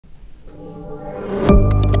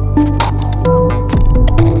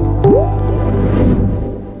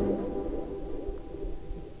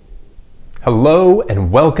Hello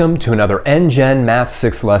and welcome to another NGen Math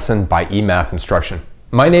 6 lesson by eMathInstruction.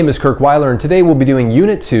 My name is Kirk Weiler and today we'll be doing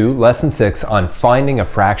Unit 2, Lesson 6 on finding a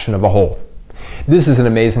fraction of a whole. This is an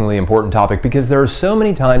amazingly important topic because there are so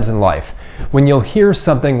many times in life when you'll hear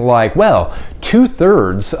something like, well,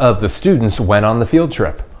 2/3 of the students went on the field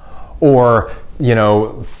trip. Or,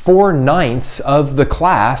 4/9 of the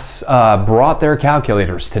class brought their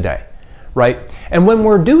calculators today, right? And when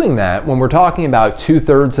we're doing that, when we're talking about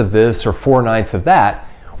 2/3 of this or 4/9 of that,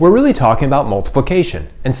 we're really talking about multiplication,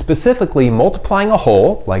 and specifically multiplying a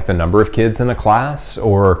whole, like the number of kids in a class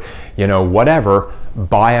or, whatever,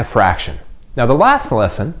 by a fraction. Now, the last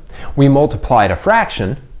lesson, we multiplied a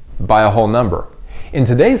fraction by a whole number. In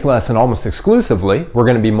today's lesson, almost exclusively, we're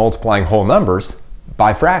going to be multiplying whole numbers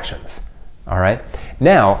by fractions. All right?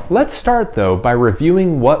 Now, let's start, though, by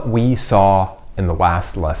reviewing what we saw in the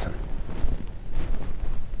last lesson.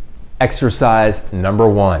 Exercise number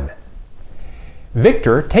 1.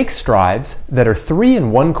 Victor takes strides that are 3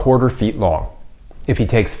 1/4 feet long. If he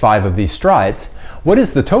takes 5 of these strides, what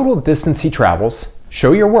is the total distance he travels?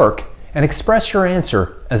 Show your work and express your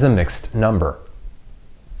answer as a mixed number.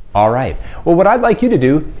 All right, well, what I'd like you to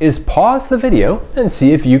do is pause the video and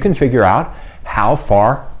see if you can figure out how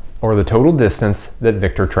far or the total distance that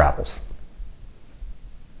Victor travels.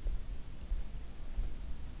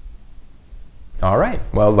 All right,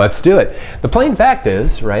 well, let's do it. The plain fact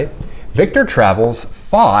is, right, Victor travels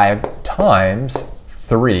 5 times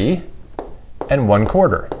 3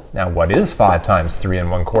 1/4. Now, what is 5 times 3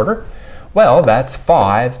 1/4? Well, that's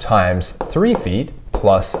 5 times 3 feet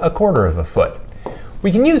plus 1/4 of a foot.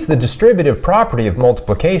 We can use the distributive property of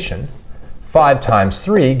multiplication. 5 times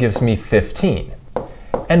 3 gives me 15.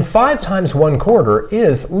 And 5 times 1/4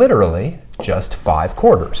 is literally just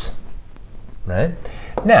 5/4, right?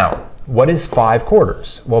 Now, what is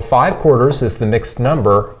 5/4? Well, 5/4 is the mixed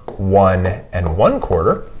number 1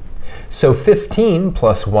 1/4. So 15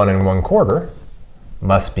 plus 1 1/4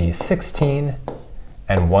 must be 16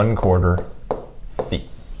 1/4 feet.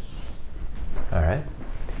 All right.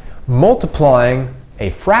 Multiplying a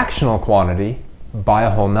fractional quantity by a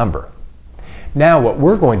whole number. Now what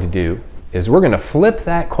we're going to do is we're going to flip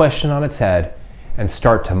that question on its head and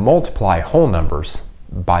start to multiply whole numbers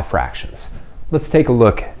by fractions. Let's take a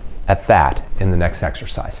look at that in the next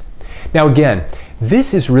exercise. Now again,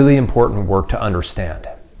 this is really important work to understand.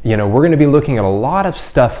 We're going to be looking at a lot of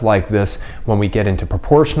stuff like this when we get into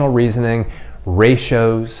proportional reasoning,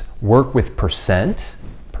 ratios, work with percent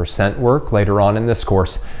work later on in this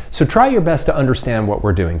course. So try your best to understand what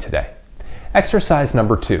we're doing today. Exercise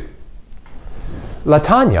number 2.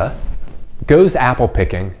 LaTanya goes apple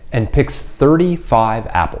picking and picks 35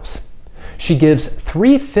 apples. She gives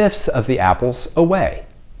 3/5 of the apples away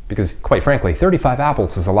because, quite frankly, 35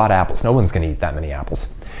 apples is a lot of apples. No one's going to eat that many apples.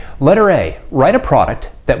 Letter A, write a product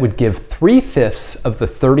that would give 3/5 of the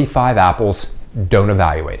 35 apples. Don't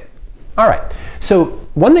evaluate it. All right, so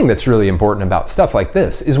one thing that's really important about stuff like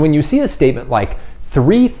this is when you see a statement like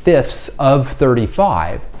 3/5 of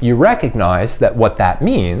 35, you recognize that what that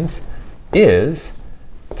means is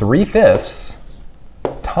 3/5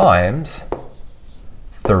 times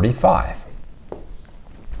 35.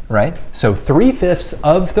 Right? So 3/5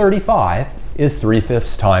 of 35 is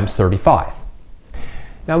 3/5 times 35.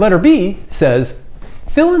 Now letter B says,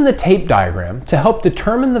 fill in the tape diagram to help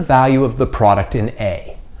determine the value of the product in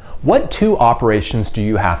A. What 2 operations do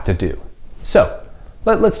you have to do? So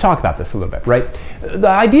let's talk about this a little bit, right? The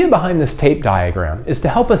idea behind this tape diagram is to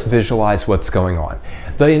help us visualize what's going on.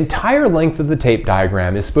 The entire length of the tape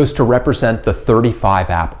diagram is supposed to represent the 35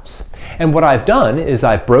 apples. And what I've done is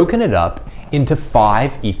I've broken it up into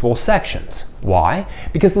 5 equal sections. Why?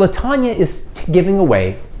 Because LaTanya is giving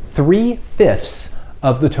away 3/5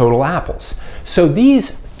 of the total apples. So these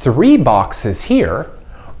 3 boxes here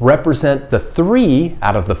represent the 3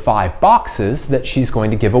 out of the 5 boxes that she's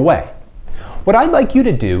going to give away. What I'd like you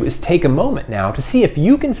to do is take a moment now to see if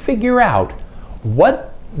you can figure out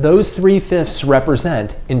what those 3/5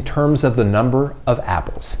 represent in terms of the number of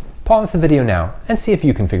apples. Pause the video now and see if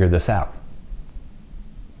you can figure this out.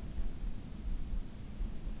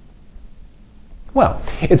 Well,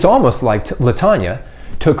 it's almost like LaTanya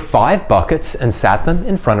took 5 buckets and sat them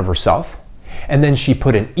in front of herself, and then she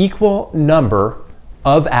put an equal number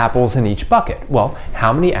of apples in each bucket. Well,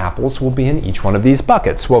 how many apples will be in each one of these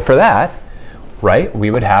buckets? Well, for that, right,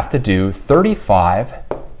 we would have to do 35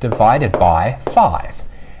 divided by 5,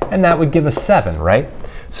 and that would give us 7, right?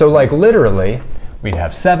 So like literally, we'd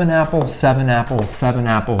have 7 apples, 7 apples, 7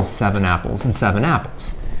 apples, 7 apples, and 7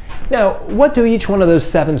 apples. Now, what do each one of those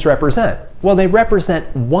 7s represent? Well, they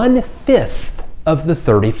represent 1/5 of the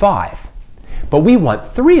 35. but we want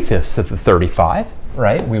 3/5 of the 35,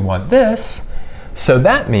 right? We want this. So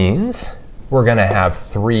that means we're going to have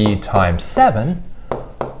 3 times 7,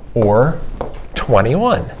 or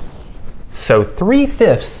 21. So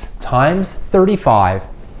 3/5 times 35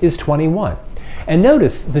 is 21. And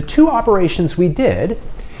notice the two operations we did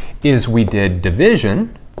is we did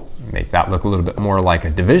division, make that look a little bit more like a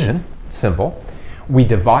division symbol. We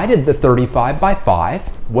divided the 35 by 5.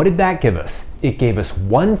 What did that give us? It gave us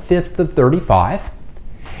 1/5 of 35.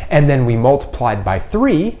 And then we multiplied by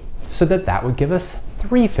 3 so that that would give us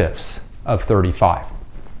 3/5 of 35.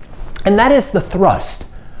 And that is the thrust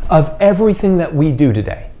of everything that we do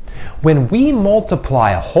today. When we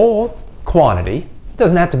multiply a whole quantity, it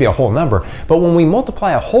doesn't have to be a whole number, but when we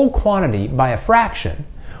multiply a whole quantity by a fraction,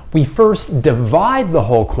 we first divide the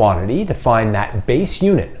whole quantity to find that base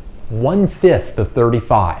unit, 1/5 of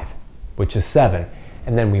 35, which is 7,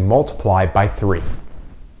 and then we multiply by 3.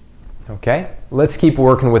 Okay? Let's keep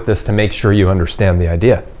working with this to make sure you understand the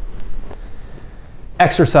idea.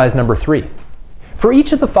 Exercise number 3. For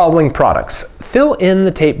each of the following products, fill in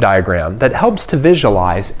the tape diagram that helps to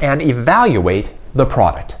visualize and evaluate the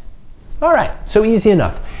product. All right, so easy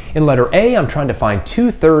enough. In letter A, I'm trying to find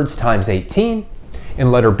 2/3 times 18.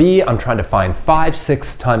 In letter B, I'm trying to find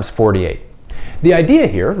 5/6 times 48. The idea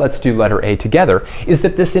here, let's do letter A together, is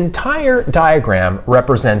that this entire diagram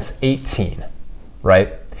represents 18,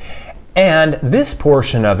 right? And this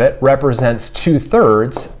portion of it represents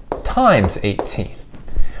 2/3 times 18.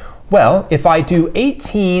 Well, if I do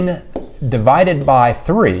 18 divided by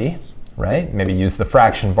 3, right, maybe use the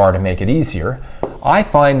fraction bar to make it easier, I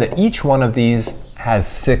find that each one of these has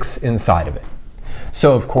 6 inside of it.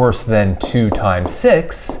 So of course then 2 times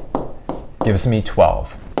 6 gives me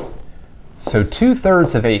 12. So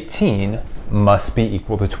 2/3 of 18 must be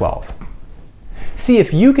equal to 12. See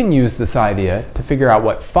if you can use this idea to figure out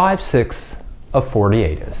what 5/6 of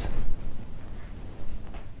 48 is.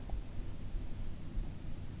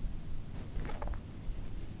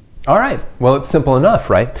 All right, well, it's simple enough,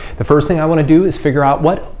 right? The first thing I want to do is figure out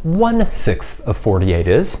what 1/6 of 48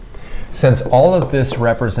 is. Since all of this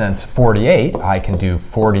represents 48, I can do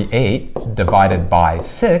 48 divided by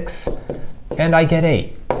 6, and I get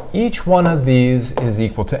 8. Each one of these is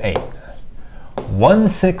equal to 8.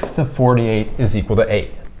 1/6 of 48 is equal to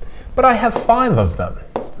 8. But I have 5 of them,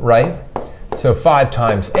 right? So 5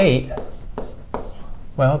 times 8,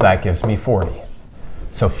 well, that gives me 40.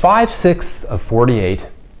 So 5/6 of 48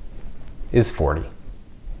 is 40.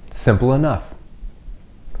 Simple enough.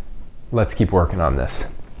 Let's keep working on this.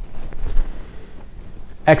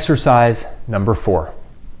 Exercise number 4.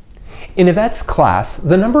 In Yvette's class,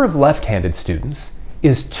 the number of left-handed students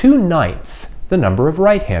is 2/9 the number of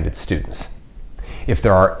right-handed students. If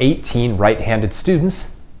there are 18 right-handed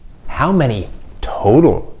students, how many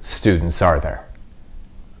total students are there?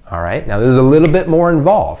 All right, now this is a little bit more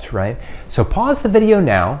involved, right? So pause the video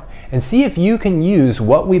now and see if you can use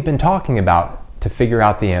what we've been talking about to figure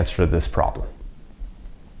out the answer to this problem.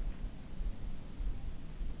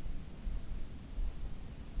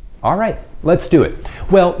 All right, let's do it.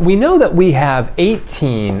 Well, we know that we have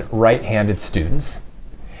 18 right-handed students,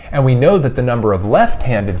 and we know that the number of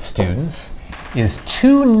left-handed students is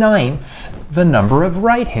 2/9 the number of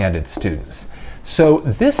right-handed students. So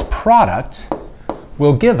this product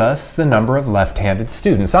will give us the number of left-handed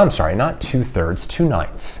students. I'm sorry, not 2/3,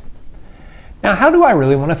 2/9. Now, how do I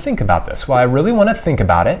really want to think about this? Well, I really want to think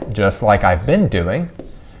about it, just like I've been doing,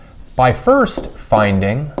 by first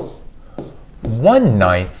finding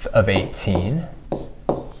 1/9 of 18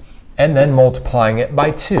 and then multiplying it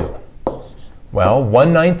by 2. Well,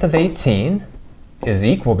 1/9 of 18 is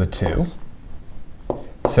equal to 2.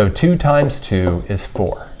 So 2 times 2 is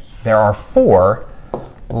 4. There are 4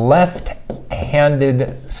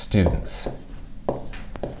 left-handed students.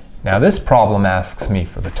 Now this problem asks me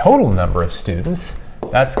for the total number of students.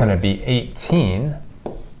 That's going to be 18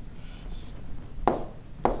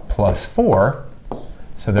 plus 4.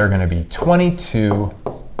 So they're going to be 22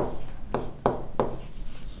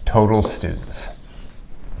 total students.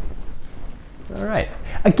 All right.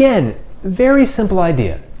 Again, very simple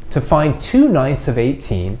idea. To find 2/9 of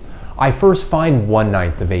 18, I first find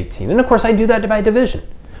 1/9 of 18. And of course, I do that by division.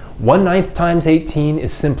 1/9 times 18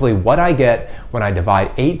 is simply what I get when I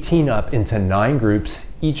divide 18 up into 9 groups.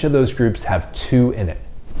 Each of those groups have 2 in it.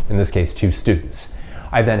 In this case, 2 students.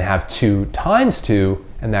 I then have 2 times 2,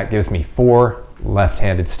 and that gives me 4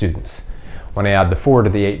 left-handed students. When I add the 4 to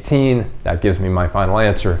the 18, that gives me my final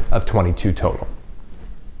answer of 22 total.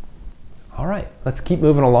 All right, let's keep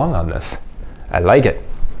moving along on this. I like it.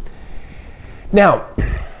 Now,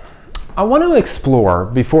 I want to explore,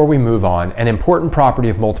 before we move on, an important property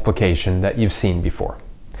of multiplication that you've seen before.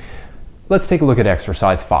 Let's take a look at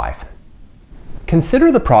exercise 5.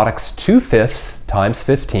 Consider the products 2/5 times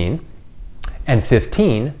 15 and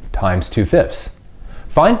 15 times 2/5.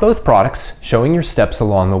 Find both products, showing your steps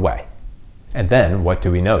along the way. And then what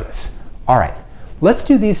do we notice? All right, let's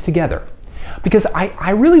do these together, because I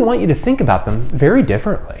really want you to think about them very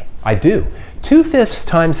differently. I do. 2/5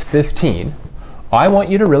 times 15, I want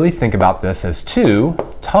you to really think about this as 2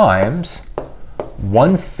 times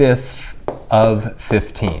 1/5 of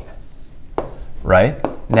 15, right?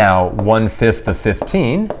 Now, 1/5 of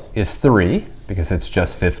 15 is 3, because it's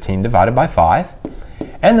just 15 divided by 5.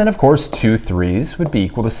 And then, of course, 2 3s would be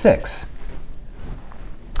equal to 6.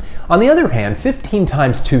 On the other hand, 15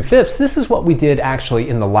 times 2/5, this is what we did actually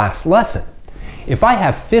in the last lesson. If I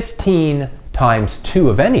have 15 times 2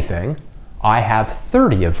 of anything, I have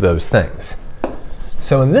 30 of those things.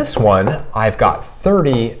 So in this one, I've got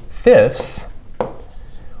 30/5,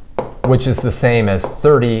 which is the same as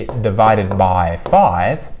 30 divided by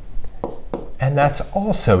 5, and that's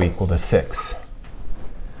also equal to 6.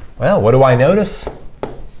 Well, what do I notice?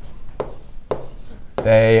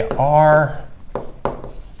 They are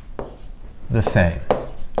the same.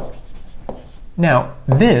 Now,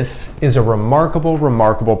 this is a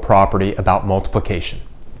remarkable property about multiplication.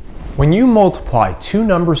 When you multiply two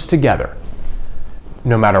numbers together,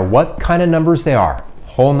 no matter what kind of numbers they are,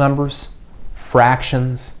 whole numbers,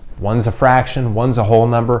 fractions, one's a fraction, one's a whole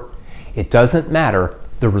number, it doesn't matter,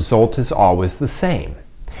 the result is always the same.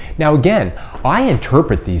 Now again, I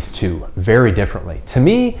interpret these two very differently. To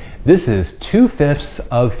me, this is 2/5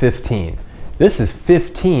 of 15. This is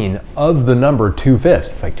 15 of the number 2/5.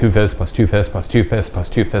 It's like 2/5 plus 2/5 plus 2/5 plus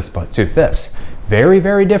 2/5 plus 2/5.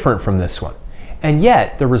 Very different from this one. And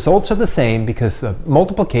yet, the results are the same because the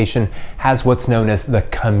multiplication has what's known as the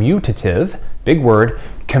commutative, big word,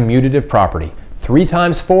 commutative property. 3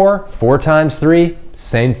 times 4, 4 times 3,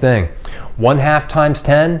 same thing. 1/2 times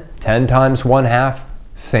 10, 10 times 1/2,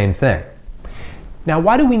 same thing. Now,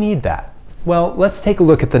 why do we need that? Well, let's take a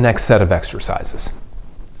look at the next set of exercises.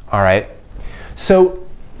 All right. So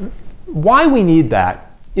why we need that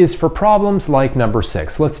is for problems like number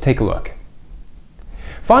 6. Let's take a look.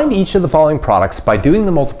 Find each of the following products by doing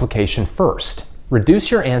the multiplication first.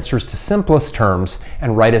 Reduce your answers to simplest terms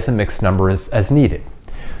and write as a mixed number as needed.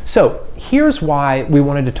 So here's why we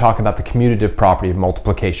wanted to talk about the commutative property of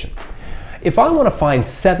multiplication. If I want to find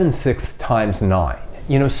 7/6 times 9,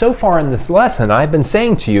 you know, so far in this lesson, I've been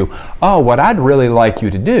saying to you, oh, what I'd really like you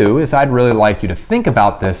to do is I'd really like you to think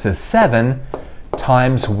about this as 7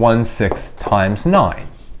 times 1/6 times 9.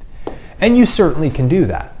 And you certainly can do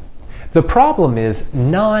that. The problem is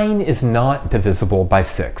 9 is not divisible by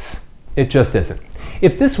 6. It just isn't.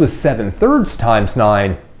 If this was 7/3 times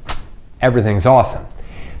 9, everything's awesome.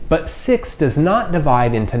 But 6 does not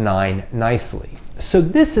divide into 9 nicely. So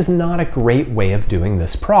this is not a great way of doing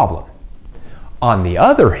this problem. On the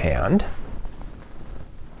other hand,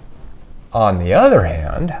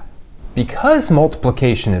 because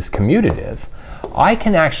multiplication is commutative, I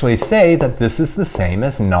can actually say that this is the same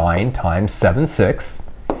as 9 times 7/6.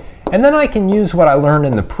 And then I can use what I learned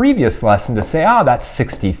in the previous lesson to say, that's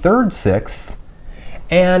 63rd sixth.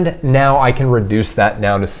 And now I can reduce that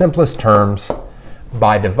down to simplest terms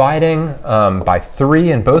by dividing by 3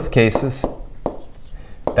 in both cases.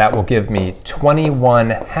 That will give me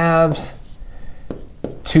 21/2.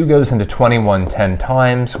 2 goes into 21 10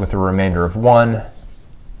 times with a remainder of 1.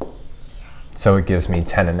 So it gives me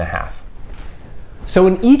 10½. So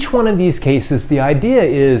in each one of these cases, the idea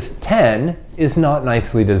is 10 is not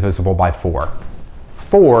nicely divisible by 4.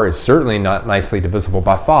 4 is certainly not nicely divisible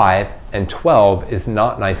by 5, and 12 is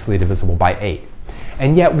not nicely divisible by 8.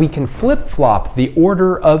 And yet we can flip-flop the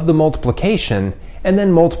order of the multiplication and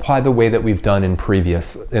then multiply the way that we've done in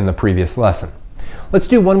the previous lesson. Let's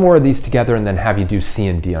do one more of these together and then have you do C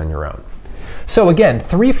and D on your own. So again,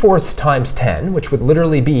 3/4 times 10, which would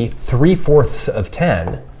literally be 3/4 of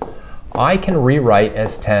 10, I can rewrite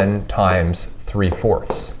as 10 times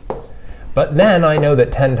 3/4. But then I know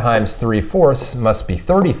that 10 times 3/4 must be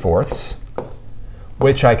 30/4,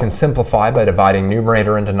 which I can simplify by dividing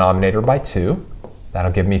numerator and denominator by 2.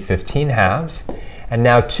 That'll give me 15/2. And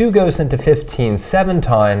now 2 goes into 15 7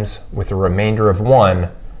 times with a remainder of 1.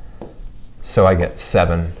 So I get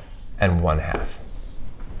 7 1/2.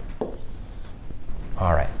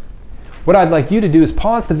 All right. What I'd like you to do is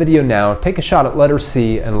pause the video now, take a shot at letter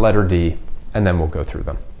C and letter D, and then we'll go through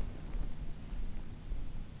them.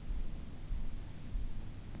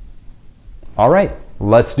 All right,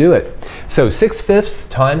 let's do it. So 6/5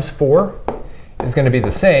 times 4 is going to be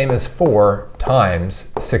the same as 4 times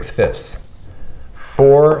 6/5.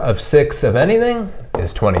 4 of 6 of anything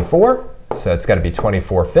is 24, so it's got to be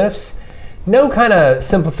 24/5. No kind of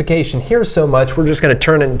simplification here so much. We're just going to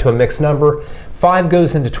turn it into a mixed number. 5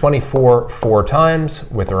 goes into 24 4 times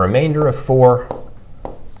with a remainder of 4,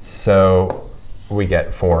 so we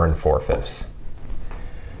get 4 4/5.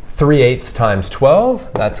 3/8 times 12,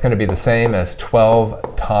 that's going to be the same as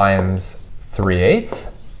 12 times 3/8.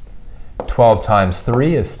 12 times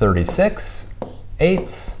 3 is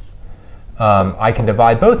 36/8. I can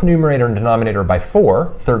divide both numerator and denominator by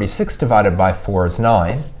 4. 36 divided by 4 is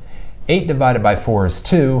 9. 8 divided by 4 is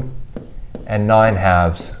 2. And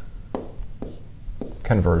 9/2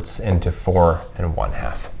 converts into 4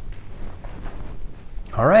 1/2.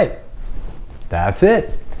 All right, that's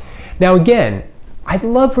it. Now again, I'd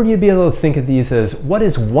love for you to be able to think of these as what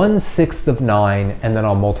is 1/6 of 9, and then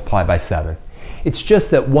I'll multiply by 7. It's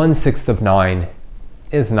just that 1/6 of 9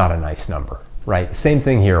 is not a nice number, right? Same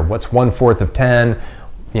thing here. What's 1/4 of 10?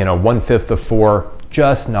 1/5 of 4,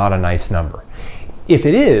 just not a nice number. If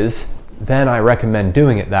it is, then I recommend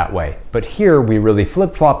doing it that way. But here we really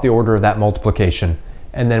flip-flop the order of that multiplication,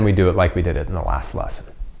 and then we do it like we did it in the last lesson.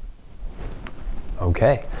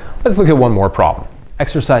 Okay, let's look at one more problem.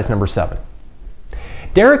 Exercise number 7.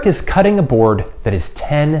 Derek is cutting a board that is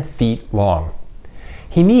 10 feet long.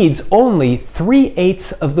 He needs only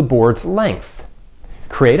 3/8 of the board's length.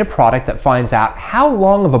 Create a product that finds out how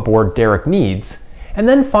long of a board Derek needs, and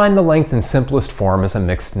then find the length in simplest form as a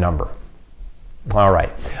mixed number. All right,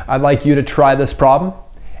 I'd like you to try this problem,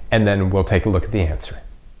 and then we'll take a look at the answer.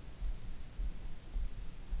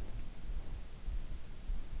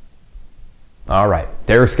 All right,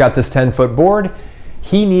 Derek's got this 10-foot board.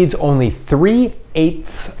 He needs only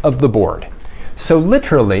 3/8 of the board. So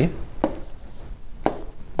literally,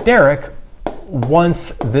 Derek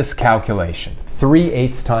wants this calculation,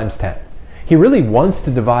 3/8 times 10. He really wants to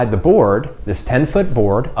divide the board, this 10-foot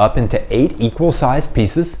board, up into 8 equal-sized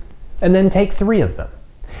pieces, and then take 3 of them.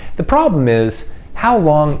 The problem is, how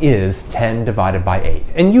long is 10 divided by 8?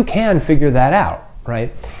 And you can figure that out,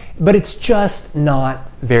 right? But it's just not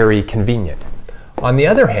very convenient. On the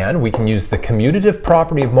other hand, we can use the commutative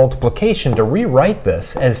property of multiplication to rewrite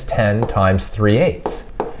this as 10 times 3/8.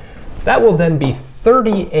 That will then be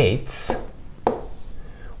 30/8,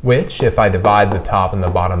 which, if I divide the top and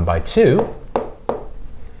the bottom by 2,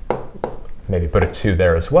 maybe put a 2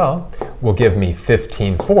 there as well, will give me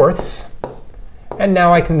 15/4. And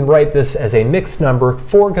now I can write this as a mixed number.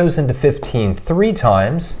 4 goes into 15 3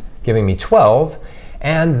 times, giving me 12,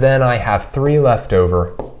 and then I have 3 left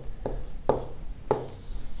over.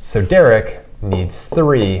 So Derek needs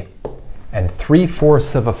 3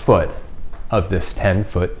 3/4 of a foot of this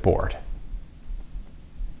 10-foot board.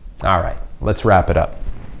 All right, let's wrap it up.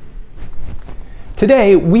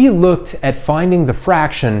 Today, we looked at finding the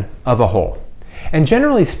fraction of a whole. And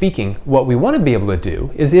generally speaking, what we want to be able to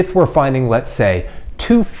do is if we're finding, let's say,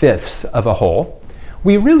 2/5 of a whole,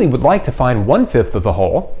 we really would like to find 1/5 of a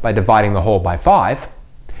whole by dividing the whole by 5,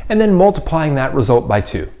 and then multiplying that result by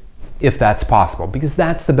 2, if that's possible, because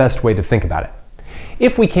that's the best way to think about it.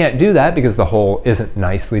 If we can't do that because the whole isn't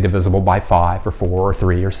nicely divisible by 5 or 4 or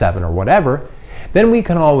 3 or 7 or whatever, then we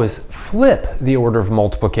can always flip the order of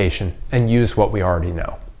multiplication and use what we already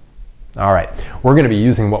know. All right, we're going to be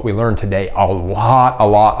using what we learned today a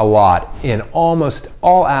lot in almost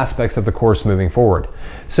all aspects of the course moving forward.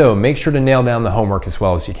 So make sure to nail down the homework as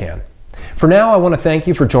well as you can. For now, I want to thank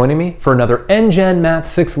you for joining me for another NGen Math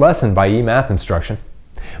 6 lesson by eMathInstruction.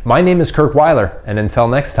 My name is Kirk Weiler, and until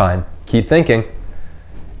next time, keep thinking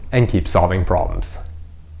and keep solving problems.